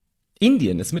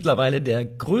Indien ist mittlerweile der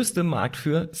größte Markt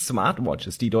für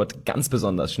Smartwatches, die dort ganz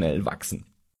besonders schnell wachsen.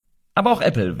 Aber auch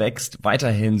Apple wächst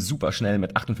weiterhin super schnell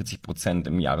mit 48%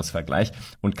 im Jahresvergleich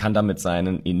und kann damit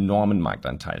seinen enormen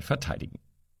Marktanteil verteidigen.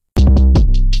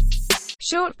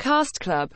 Shortcast Club